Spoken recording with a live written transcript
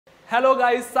Hello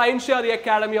guys, Science Share, the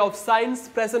Academy of Science,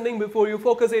 presenting before you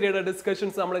focus area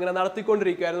discussions. We are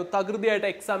discussing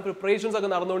exam preparations.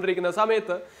 Now we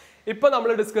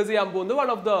are discussing one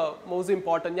of the most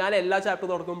important. I every chapter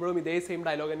the same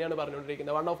dialogue.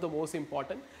 One of the most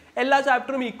important. Every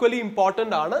chapter equally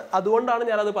important. That's why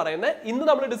we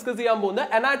are discussing the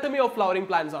anatomy of flowering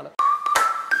plants.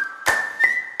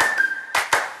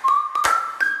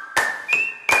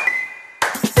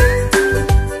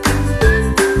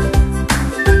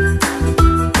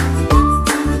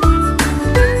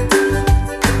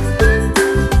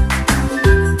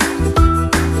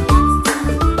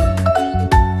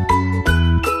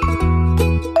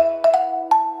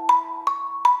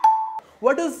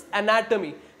 What is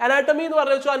anatomy? Anatomy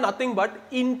is nothing but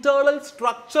internal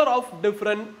structure of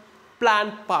different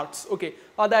plant parts. Okay,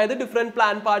 that is different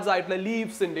plant parts like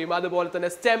leaves,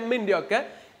 stem,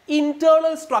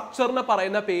 internal structure na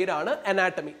parayna perana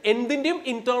anatomy. Endindiyum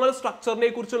internal structure ne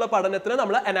kurichulla padanathine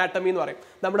nammal anatomy ennu parayum.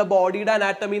 Nammada body da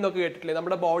anatomy ennokke kettille.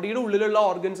 Nammada body ide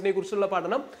ullilulla organs ne kurichulla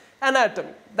padanam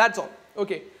anatomy. That's all.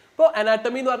 Okay. So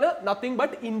anatomy ennu parayna nothing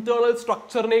but internal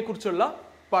structure ne kurichulla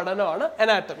padanamana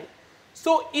anatomy.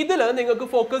 So, this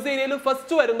focus area first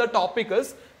the topic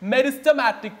is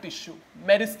meristematic tissue.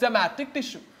 Meristematic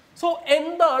tissue. So,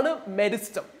 what is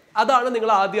meristem? That is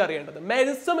what you need to know.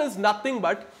 Meristem is nothing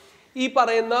but this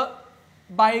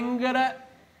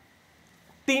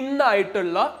thin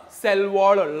cell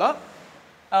wall,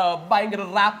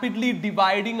 rapidly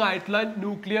dividing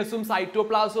nucleus and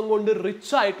cytoplasm rich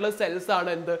cells are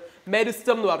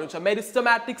meristem.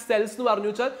 Meristematic cells are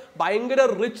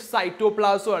rich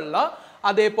cytoplasm.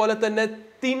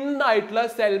 Thin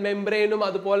cell membrane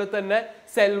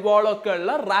cell wall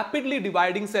rapidly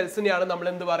dividing cells.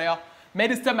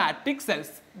 Meristematic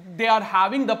cells. They are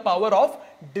having the power of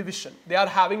division. They are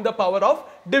having the power of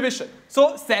division.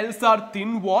 So cells are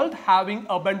thin walled, having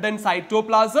abundant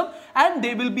cytoplasm, and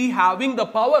they will be having the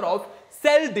power of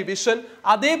cell division.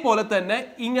 Adepole thanne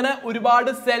ingane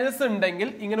orupadu cells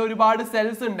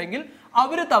undengil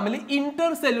avaru thammil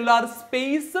intercellular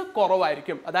space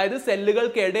koravaayirikkum. Adayathu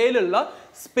cellukalkku edayillulla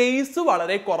space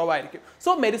valare koravaayirikkum.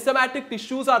 So meristematic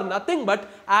tissues are nothing but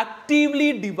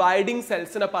actively dividing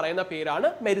cells ene parayna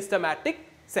perana meristematic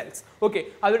cells. Okay,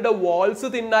 avരുടെ walls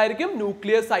thin ആയിരിക്കും,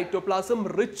 nucleus cytoplasm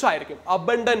rich ആയിരിക്കും,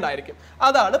 abundant ആയിരിക്കും.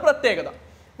 അതാണ് പ്രത്യേകത.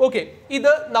 Okay,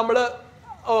 ഇത് നമ്മൾ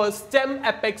stem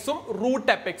apex ഉം root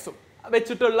apex ഉം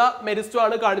വെച്ചിട്ടുള്ള മെരിസ്റ്റം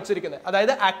ആണ് കാണിച്ചിരിക്കുന്നത്.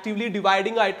 അതായത് ആക്റ്റീവ്ലി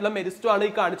ഡിവൈഡിംഗ് ആയിട്ടുള്ള മെരിസ്റ്റം ആണ്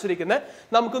ഈ കാണിച്ചിരിക്കുന്നത്.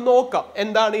 നമുക്ക് നോക്കാം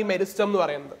എന്താണ് ഈ മെരിസ്റ്റം എന്ന്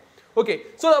പറയുന്നത്. ഓക്കെ,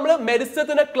 സോ നമ്മൾ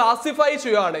മെരിസ്റ്റത്തിനെ ക്ലാസിഫൈ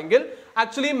ചെയ്യുകയാണെങ്കിൽ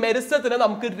ആക്ച്വലി മെരിസ്റ്റത്തിനെ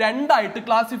നമുക്ക് രണ്ടായിട്ട്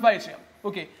ക്ലാസിഫൈ ചെയ്യാം.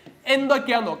 ഓക്കെ,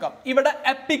 എന്തൊക്കെയാന്ന് നോക്കാം. ഇവിടെ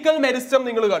എപ്പിക്കൽ മെരിസ്റ്റം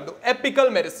നിങ്ങൾ കണ്ടു. Epical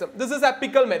meristem, this is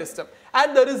epical meristem.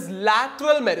 And there is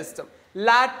lateral meristem.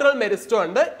 Lateral meristem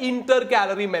ഉണ്ട്, ഇന്റർ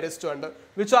കാലറി മെരിസ്റ്റം ഉണ്ട്.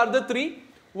 Which are the three?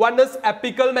 One is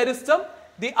apical meristem,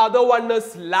 the other one is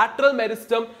lateral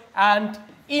meristem and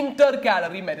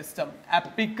intercalary meristem.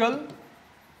 Apical,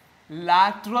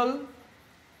 lateral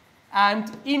and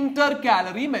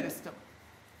intercalary meristem.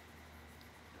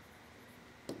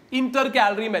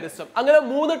 Intercalary meristem. Angana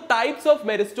മൂന്ന് types of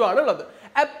meristem ആണ് ഉള്ളത്.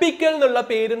 Apical എന്നുള്ള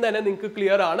പേര് തന്നെ നിങ്ങൾക്ക്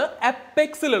clear ആണ്.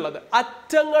 Apex ലുള്ളത്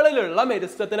അറ്റങ്ങളിലുള്ള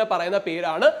മെരിസ്റ്റത്തിനെ പറയുന്ന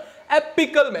പേരാണ്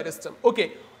apical meristem. Okay,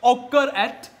 occur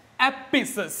at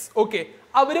apices. Okay,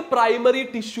 our primary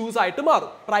tissues ആയിട്ട് മാറും.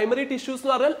 പ്രൈമറി ടിഷ്യൂസ്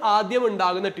എന്ന് പറഞ്ഞാൽ ആദ്യം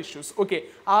ഉണ്ടാകുന്ന ടിഷ്യൂസ്. ഓക്കെ,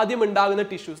 ആദ്യം ഉണ്ടാകുന്ന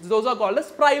tissues, those are called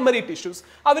as primary tissues.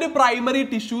 Our primary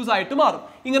tissues ആയിട്ട് മാറും.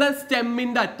 ഇങ്ങനെ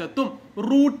സ്റ്റെമ്മിന്റെ അറ്റത്തും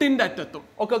റൂട്ടിന്റെ അറ്റത്തും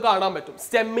ഒക്കെ കാണാൻ പറ്റും.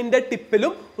 സ്റ്റെമ്മിന്റെ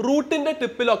ടിപ്പിലും റൂട്ടിന്റെ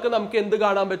ടിപ്പിലും ഒക്കെ നമുക്ക് എന്ത്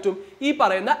കാണാൻ പറ്റും? ഈ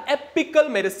പറയുന്ന എപ്പിക്കൽ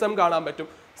മെരിസ്റ്റം കാണാൻ പറ്റും.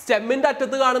 സ്റ്റെമ്മിന്റെ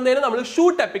അറ്റത്ത് കാണുന്നതിന് നമ്മൾ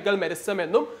ഷൂട്ട് എപ്പിക്കൽ മെരിസ്റ്റം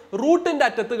എന്നും റൂട്ടിന്റെ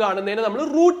അറ്റത്ത് കാണുന്നതിന് നമ്മൾ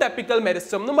റൂട്ട് എപ്പിക്കൽ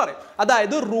മെരിസ്റ്റം എന്നും പറയും.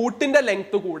 അതായത് റൂട്ടിന്റെ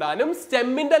ലെങ്ത് കൂടാനും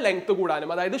സ്റ്റെമ്മിന്റെ ലെങ്ത് കൂടാനും,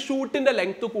 അതായത് ഷൂട്ടിന്റെ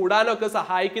ലെങ്ത് കൂടാനും ഒക്കെ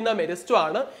സഹായിക്കുന്ന മെരിസ്റ്റം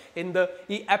ആണ് എന്ത്?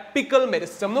 ഈ എപ്പിക്കൽ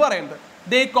മെരിസ്റ്റം എന്ന് പറയുന്നത്.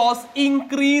 They cause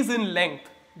increase in length.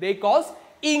 They cause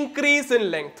increase in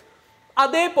length.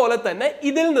 അതേപോലെ തന്നെ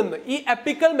ഇതിൽ നിന്ന് ഈ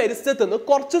എപ്പിക്കൽ മെരിസ്റ്റത്തിൽ നിന്ന്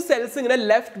കുറച്ച് സെൽസ് ഇങ്ങനെ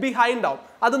ലെഫ്റ്റ് ബിഹൈൻഡ് ആവും.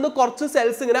 അതിന്ന് കുറച്ച്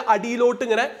സെൽസ് ഇങ്ങനെ അടിയിലോട്ട്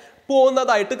ഇങ്ങനെ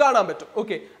പോകുന്നതായിട്ട് കാണാൻ പറ്റും.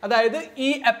 ഓക്കെ, അതായത് ഈ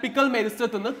എപ്പിക്കൽ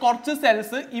മെരിസ്റ്റത്തിൽ നിന്ന് കുറച്ച്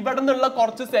സെൽസ്, ഇവിടെ നിന്നുള്ള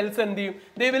കുറച്ച് സെൽസ് എന്ത് ചെയ്യും?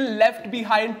 They will left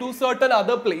behind to certain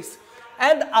other place.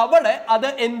 And അവിടെ അത്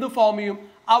എന്ത് ഫോം ചെയ്യും?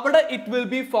 അവിടെ it will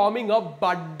be forming A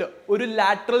bud, ഒരു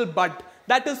lateral bud.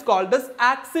 That is called as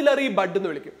axillary bud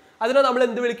എന്ന് വിളിക്കും. അതിനെ നമ്മൾ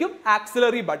എന്ത് വിളിക്കും?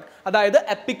 Axillary bud. അതായത്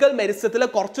എപ്പിക്കൽ മെരിസ്റ്റത്തിലെ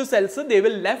കുറച്ച് cells they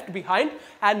will left behind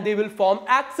and they will form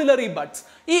axillary buds.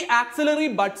 ഈ ആക്സിലറി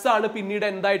ബഡ്സ് ആണ് പിന്നീട്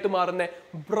എന്തായിട്ട് മാറുന്നത്?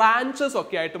 ബ്രാഞ്ചസ്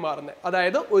ഒക്കെ ആയിട്ട് മാറുന്നത്.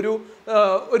 അതായത്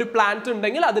ഒരു പ്ലാന്റ്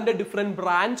ഉണ്ടെങ്കിൽ അതിന്റെ ഡിഫറെന്റ്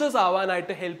ബ്രാഞ്ചസ്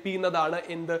ആവാനായിട്ട് ഹെൽപ്പ് ചെയ്യുന്നതാണ്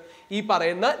എന്ത്? ഈ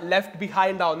പറയുന്ന ലെഫ്റ്റ്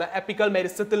ബിഹൈൻഡ് ആവുന്ന എപ്പിക്കൽ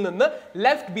മെരിസ്റ്റത്തിൽ നിന്ന്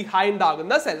ലെഫ്റ്റ് ബിഹൈൻഡ്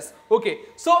ആകുന്ന cells. Okay,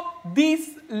 so these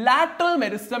lateral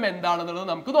meristem എന്താണെന്നുള്ളത്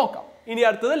നമുക്ക് നോക്കാം. ഇനി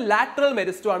അടുത്തത് ലാറ്ററൽ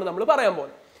മെരിസ്റ്റം ആണ് നമ്മൾ പറയാൻ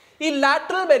പോകുന്നത്. ഈ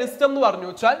ലാറ്ററൽ മെരിസ്റ്റം എന്ന് പറഞ്ഞു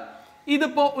വെച്ചാൽ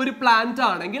ഇതിപ്പോ ഒരു പ്ലാന്റ്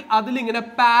ആണെങ്കിൽ അതിലിങ്ങനെ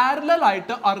പാരലൽ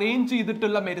ആയിട്ട് അറേഞ്ച്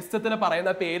ചെയ്തിട്ടുള്ള മെരിസ്റ്റത്തിന്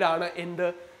പറയുന്ന പേരാണ് എന്ത്?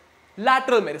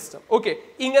 Lateral meristem. ഓക്കെ,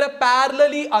 ഇങ്ങനെ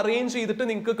പാരലലി അറേഞ്ച് ചെയ്തിട്ട്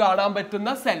നിങ്ങൾക്ക് കാണാൻ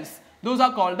പറ്റുന്ന cells, those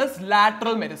are called as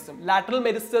lateral meristem. Lateral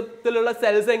മെരിസ്റ്റത്തിലുള്ള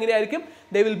cells എങ്ങനെയായിരിക്കും?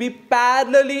 They will be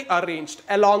parallelly arranged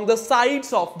along the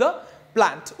sides of the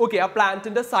plant. Okay, ആ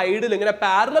പ്ലാന്റിന്റെ സൈഡിൽ ഇങ്ങനെ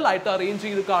പാരലൽ ആയിട്ട് അറേഞ്ച്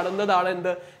ചെയ്ത് കാണുന്നതാണ്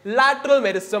എന്ത്? ലാറ്ററൽ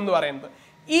മെരിസ്റ്റം എന്ന് പറയുന്നത്.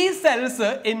 ഈ സെൽസ്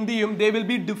എന്ത് ചെയ്യും? They will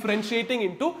be differentiating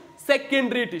into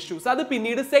secondary tissues. അത്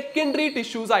പിന്നീട് സെക്കൻഡറി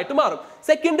ടിഷ്യൂസ് ആയിട്ട് മാറും.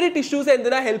 സെക്കൻഡറി ടിഷ്യൂസ്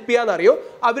എന്തിനാ ഹെൽപ്പ് ചെയ്യാന്നറിയോ?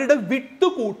 അവരുടെ വിട്ട്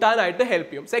കൂട്ടാനായിട്ട് ഹെൽപ്പ്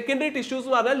ചെയ്യും. സെക്കൻഡറി ടിഷ്യൂസ്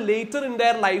എന്ന് പറഞ്ഞാൽ ലേറ്റർ ഇൻ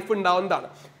ദയർ ലൈഫ് ഉണ്ടാവുന്നതാണ്,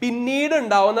 പിന്നീട്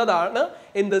ഉണ്ടാവുന്നതാണ്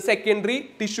എന്ത്? സെക്കൻഡറി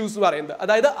ടിഷ്യൂസ് എന്ന് പറയുന്നത്.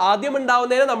 അതായത് ആദ്യം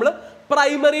ഉണ്ടാവുന്നതിനെ നമ്മൾ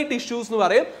പ്രൈമറി ടിഷ്യൂസ് എന്ന്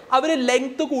പറയും. അവർ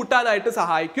ലെങ്ത് കൂട്ടാനായിട്ട്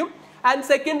സഹായിക്കും. ആൻഡ്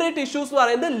സെക്കൻഡറി ടിഷ്യൂസ് എന്ന്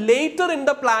പറയുന്നത് later in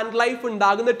the plant life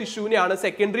ഉണ്ടാകുന്ന ടിഷ്യൂവിനെയാണ്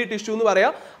സെക്കൻഡറി ടിഷ്യൂ എന്ന്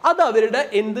പറയാം. അത് അവരുടെ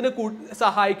എന്തിന്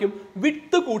സഹായിക്കും?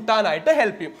 വിട്ട് കൂട്ടാനായിട്ട്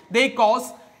ഹെൽപ്പ് ചെയ്യും. They cause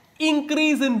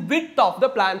increase in width of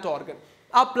the plant organ.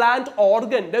 ആ പ്ലാന്റ്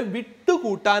ഓർഗന്റെ വിട്ട്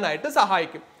കൂട്ടാനായിട്ട്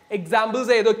സഹായിക്കും.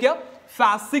 എക്സാമ്പിൾസ് ഏതൊക്കെയാ?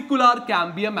 Fascicular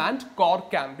cambium and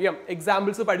cork cambium.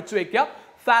 Examples പഠിച്ചു വെക്കുക.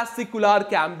 Fascicular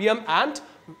cambium and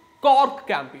cork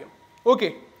cambium. Okay,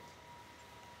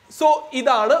 so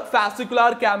ഇതാണ്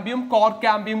ഫാസിക്കുലാർ കാമ്പിയം കോർക്ക്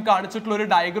കാമ്പിയം കാണിച്ചിട്ടുള്ള ഒരു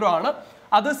ഡയഗ്രം ആണ്.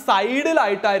 അത്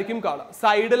സൈഡിലായിട്ടായിരിക്കും കാണുക.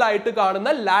 സൈഡിലായിട്ട് കാണുന്ന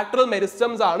ലാറ്ററൽ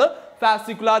മെരിസ്റ്റംസ് ആണ്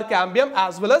fascicular cambium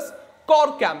as well as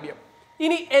cork cambium.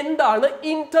 ഇനി എന്താണ്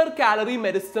ഇന്റർ കാലറി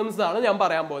മെരിസ്റ്റംസ് ആണ് ഞാൻ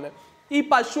പറയാൻ പോകുന്നത്. ഈ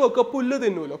പശു ഒക്കെ പുല്ല്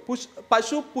തിന്നൂലോ.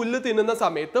 പശു പുല്ല് തിന്നുന്ന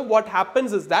സമയത്ത് വാട്ട്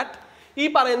ഹാപ്പൻസ് ഇസ് ദാറ്റ്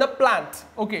ഈ പറയുന്ന പ്ലാന്റ്,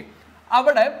 ഓക്കെ,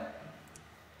 അവിടെ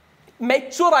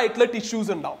മെച്യൂർ ആയിട്ടുള്ള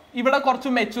ടിഷ്യൂസ് ഉണ്ടാവും. ഇവിടെ കുറച്ച്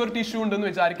മെച്യൂർ ടിഷ്യൂ ഉണ്ടെന്ന്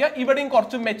വിചാരിക്കുക, ഇവിടെയും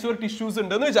കുറച്ച് മെച്യൂർ ടിഷ്യൂസ്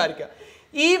ഉണ്ടെന്ന് വിചാരിക്കുക.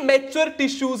 ഈ മെച്യൂർ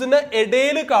ടിഷ്യൂസിന്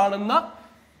ഇടയിൽ കാണുന്ന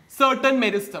certain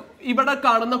മെരിസ്റ്റം, ഇവിടെ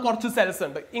കാണുന്ന കുറച്ച് സെൽസ്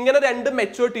ഉണ്ട്. ഇങ്ങനെ രണ്ട്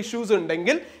മെച്യൂർ ടിഷ്യൂസ്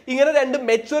ഉണ്ടെങ്കിൽ ഇങ്ങനെ രണ്ട്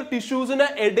മെച്യൂർ ടിഷ്യൂസിന്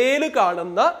ഇടയിൽ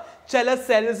കാണുന്ന ചില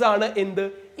സെൽസ് ആണ് എന്ത്?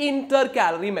 Inter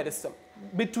calorie meristem.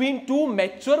 Between two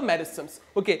mature meristems.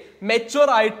 Okay, mature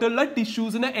ആയിട്ടുള്ള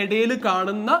ടിഷ്യൂസിന് ഇടയിൽ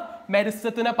കാണുന്ന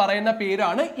മെരിസ്റ്റത്തിന് പറയുന്ന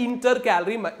പേരാണ് ഇന്റർ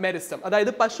കാലറി മെരിസ്റ്റം.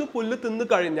 അതായത് പശു പുല്ല് തിന്നു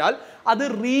കഴിഞ്ഞാൽ അത്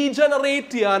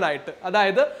റീജനറേറ്റ് ചെയ്യാനായിട്ട്,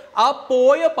 അതായത് ആ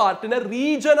പോയ പാർട്ടിനെ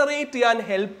റീജനറേറ്റ് ചെയ്യാൻ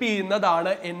ഹെൽപ്പ്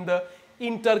ചെയ്യുന്നതാണ് എന്ത്?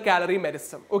 Inter calorie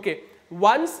meristem. Okay,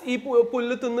 once ഈ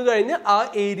പുല്ല് തിന്നു കഴിഞ്ഞ് ആ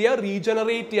ഏരിയ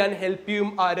റീജനറേറ്റ് ചെയ്യാൻ ഹെൽപ്പ് ചെയ്യും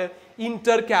ആര്?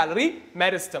 Inter calorie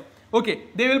meristem. Okay,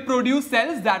 they will produce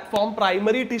cells that form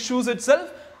primary tissues itself.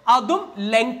 അതും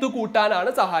ലെങ്ത് കൂട്ടാനാണ്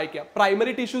സഹായിക്കുക.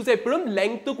 പ്രൈമറി ടിഷ്യൂസ് എപ്പോഴും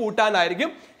ലെങ്ത് കൂട്ടാനായിരിക്കും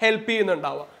ഹെൽപ്പ്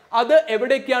ചെയ്യുന്നുണ്ടാവുക. അത്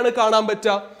എവിടെയൊക്കെയാണ് കാണാൻ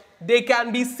പറ്റുക? They can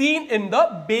be seen in the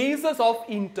bases of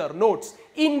internodes.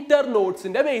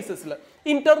 ഇന്റർനോഡ്സിന്റെ ബേസിസിൽ.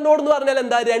 ഇന്റർനോഡ് എന്ന് പറഞ്ഞാൽ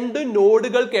എന്താ? രണ്ട്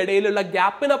നോഡുകൾക്കിടയിലുള്ള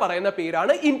ഗ്യാപ്പിനെ പറയുന്ന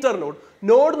പേരാണ് ഇന്റർനോഡ്.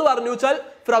 നോഡ് എന്ന് പറഞ്ഞു വെച്ചാൽ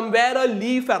from where A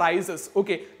leaf arises.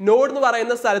 Okay, node എന്ന്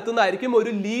പറയുന്ന സ്ഥലത്ത് നിന്നായിരിക്കും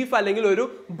ഒരു ലീഫ് അല്ലെങ്കിൽ ഒരു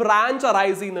ബ്രാഞ്ച്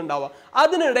അറൈസ് ചെയ്യുന്നുണ്ടാവുക.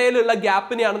 അതിനിടയിലുള്ള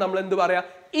ഗ്യാപ്പിനെയാണ് നമ്മൾ എന്ത് പറയാ?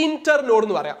 ഇന്റർനോഡ്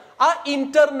എന്ന് പറയാം. ആ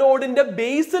ഇന്റർനോഡിന്റെ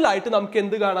ബേസിലായിട്ട് നമുക്ക്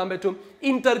എന്ത് കാണാൻ പറ്റും?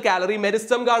 ഇന്റർ കാലറി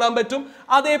മെരിസ്റ്റം കാണാൻ പറ്റും.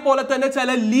 അതേപോലെ തന്നെ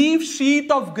ചില ലീഫ്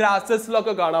ഷീത്ത് ഓഫ്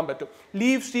ഗ്രാസസിലൊക്കെ കാണാൻ പറ്റും.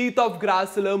 ലീഫ് ഷീത്ത് ഓഫ്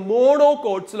ഗ്രാസിൽ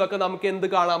മോണോകോട്സിലൊക്കെ നമുക്ക് എന്ത്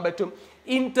കാണാൻ പറ്റും?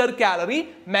 ഇന്റർ കാലറി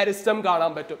മെരിസ്റ്റം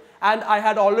കാണാൻ പറ്റും. And I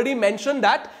had already mention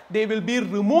that they will be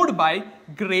removed by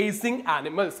grazing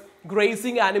animals.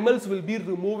 Grazing animals will be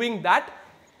removing that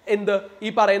എന്ത്?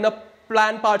 ഈ പറയുന്ന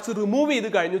പ്ലാന്റ് പാർട്സ് റിമൂവ് ചെയ്ത്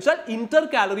കഴിഞ്ഞു വെച്ചാൽ ഇന്റർ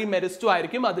കാലറി മെരിസ്റ്റം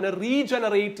ആയിരിക്കും അതിനെ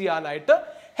റീജനറേറ്റ് ചെയ്യാനായിട്ട്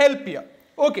ഹെൽപ്പ് ചെയ്യുക.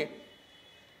 Okay,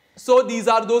 so these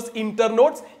are those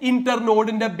ഇന്റർനോഡ്സ്.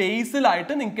 ഇന്റർനോഡിന്റെ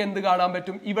ബേസിലായിട്ട് നിങ്ങൾക്ക് എന്ത് കാണാൻ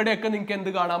പറ്റും? ഇവിടെയൊക്കെ നിങ്ങൾക്ക്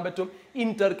എന്ത് കാണാൻ പറ്റും?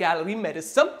 ഇന്റർ കാലറി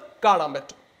മെരിസ്റ്റം കാണാൻ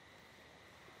പറ്റും.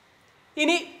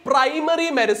 ഇനി പ്രൈമറി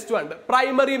മെരിസ്റ്റം ഉണ്ട്.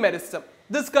 Primary meristem,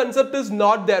 this concept is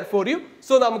not there for you.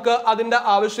 So നമുക്ക് അതിന്റെ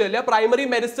ആവശ്യമില്ല. പ്രൈമറി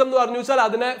മെരിസ്റ്റം എന്ന് പറഞ്ഞു വെച്ചാൽ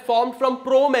അതിനെ ഫോം ഫ്രം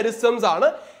പ്രോ മെരിസ്റ്റംസ് ആണ്.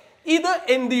 ഇത്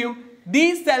എന്ത് ചെയ്യും?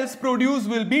 These cells produced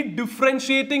will be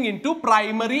differentiating into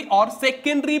primary or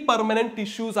secondary permanent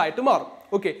tissues ആയിട്ട് മാറും.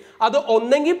 ഓക്കെ, അത്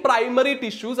ഒന്നെങ്കിൽ പ്രൈമറി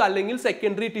ടിഷ്യൂസ് അല്ലെങ്കിൽ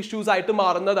സെക്കൻഡറി ടിഷ്യൂസ് ആയിട്ട്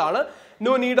മാറുന്നതാണ്.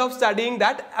 No need of studying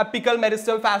that. Apical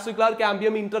meristem, fascicular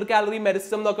cambium, Inter calorie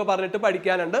meristem എന്നൊക്കെ പറഞ്ഞിട്ട്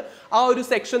പഠിക്കാനുണ്ട്. ആ ഒരു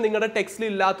സെക്ഷൻ നിങ്ങളുടെ ടെക്സ്റ്റിൽ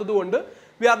ഇല്ലാത്തത് കൊണ്ട്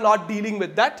V are not dealing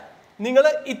with that. നിങ്ങൾ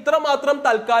ഇത്രമാത്രം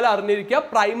തൽക്കാലം അറിഞ്ഞിരിക്കുക.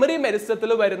 പ്രൈമറി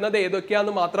മെരിസ്റ്റത്തിൽ വരുന്നത്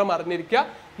ഏതൊക്കെയാണെന്ന് മാത്രം അറിഞ്ഞിരിക്കുക.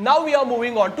 Now we are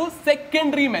moving on to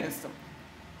secondary meristem.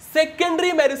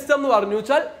 Secondary meristem എന്ന് പറഞ്ഞു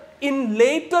വെച്ചാൽ ഇൻ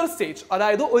ലേറ്റർ സ്റ്റേജ്,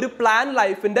 അതായത് ഒരു പ്ലാൻ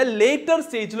ലൈഫിന്റെ ലേറ്റർ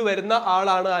സ്റ്റേജിൽ വരുന്ന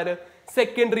ആളാണ് ആര്?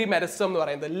 സെക്കൻഡറി മെരിസ്റ്റം എന്ന്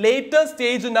പറയുന്നത്. Later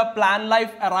stage in plan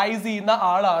life arise ചെയ്യുന്ന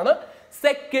ആളാണ്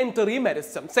secondary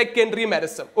meristem. Secondary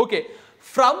meristem okay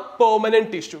from permanent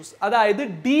tissues, അതായത്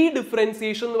ഡി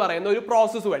ഡിഫറൻസിയേഷൻ എന്ന് പറയുന്ന ഒരു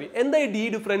പ്രോസസ്സ് വഴി. എന്താ ഈ ഡി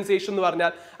ഡിഫറൻസിയേഷൻ എന്ന്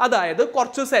പറഞ്ഞാൽ? അതായത്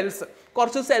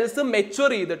കുറച്ച് സെൽസ്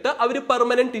മെച്ചുവർ ചെയ്തിട്ട് അവർ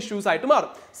പെർമനന്റ് ടിഷ്യൂസ് ആയിട്ട്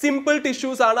മാറും. സിമ്പിൾ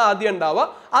ടിഷ്യൂസ് ആണ് ആദ്യം ഉണ്ടാവുക.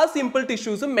 ആ സിമ്പിൾ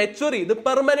ടിഷ്യൂസ് മെച്ചുവർ ചെയ്ത്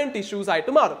പെർമനന്റ് ടിഷ്യൂസ്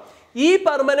ആയിട്ട് മാറും. ഈ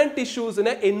പെർമനന്റ്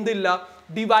ടിഷ്യൂസിന് എന്തില്ല?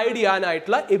 ഡിവൈഡ്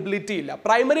ചെയ്യാനായിട്ടുള്ള എബിലിറ്റി ഇല്ല.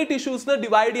 പ്രൈമറി ടിഷ്യൂസിന്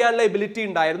ഡിവൈഡ് ചെയ്യാനുള്ള എബിലിറ്റി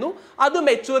ഉണ്ടായിരുന്നു. അത്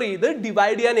മെച്ചുവർ ചെയ്ത്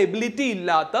ഡിവൈഡ് ചെയ്യാൻ എബിലിറ്റി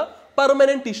ഇല്ലാത്ത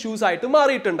പെർമനന്റ് ടിഷ്യൂസ് ആയിട്ട്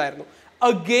മാറിയിട്ടുണ്ടായിരുന്നു.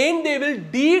 Again they will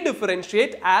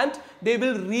de-differentiate and they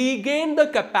will regain the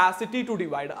capacity to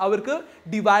divide. അവർക്ക്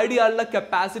ഡിവൈഡ് ചെയ്യാനുള്ള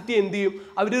കപ്പാസിറ്റി എന്ത് ചെയ്യും?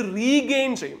 അവർ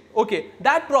റീഗെയിൻ ചെയ്യും. Okay,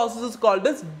 that process is called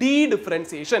as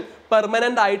de-differentiation.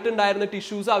 Permanent ആയിട്ടുണ്ടായിരുന്ന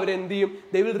tissues അവർ എന്ത് ചെയ്യും?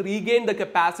 They will regain the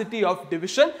capacity of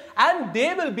division and they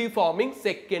will be forming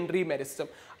secondary meristem.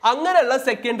 അങ്ങനെയുള്ള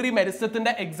secondary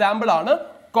മെരിസ്റ്റത്തിന്റെ example ആണ്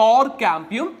core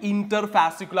cambium,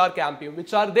 ഇന്റർഫാസിക്കുലർ cambium.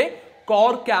 which are they?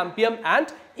 Core cambium and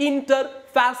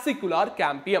interfascicular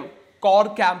cambium. Core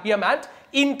cambium and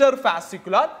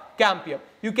interfascicular cambium.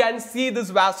 You can see this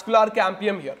vascular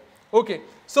cambium here. Okay.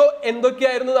 So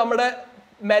എന്തൊക്കെയായിരുന്നു നമ്മുടെ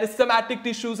meristematic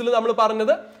ടിഷ്യൂസിൽ നമ്മൾ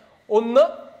പറഞ്ഞത്? ഒന്ന്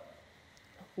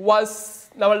was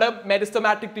നമ്മളുടെ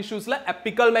meristematic ടിഷ്യൂസിലെ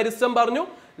epical meristem പറഞ്ഞു,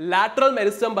 lateral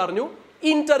meristem പറഞ്ഞു,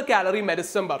 ഇന്റർകാലറി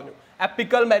meristem പറഞ്ഞു.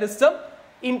 Epical meristem,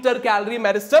 intercalary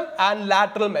meristem and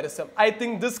lateral meristem. I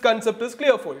think this concept is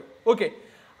clear for you. Okay.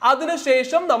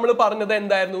 അതിനുശേഷം നമ്മൾ പറഞ്ഞത്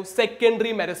എന്തായിരുന്നു?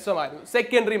 സെക്കൻഡറി മെരിസ്റ്റം ആയിരുന്നു.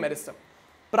 സെക്കൻഡറി മെരിസ്റ്റം,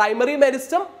 പ്രൈമറി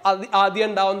മെരിസ്റ്റം ആദ്യം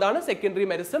ഉണ്ടാവുന്നതാണ്, സെക്കൻഡറി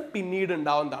മെരിസ്റ്റം പിന്നീട്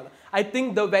ഉണ്ടാവുന്നതാണ്. I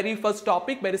think the very first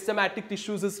topic meristematic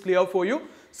tissues is clear for you.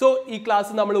 So ഈ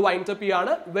ക്ലാസ് നമ്മൾ വൈൻഡ് അപ്പ്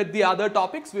ചെയ്യാണ്. With the other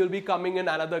topics will be coming in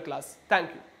another class.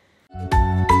 Thank you.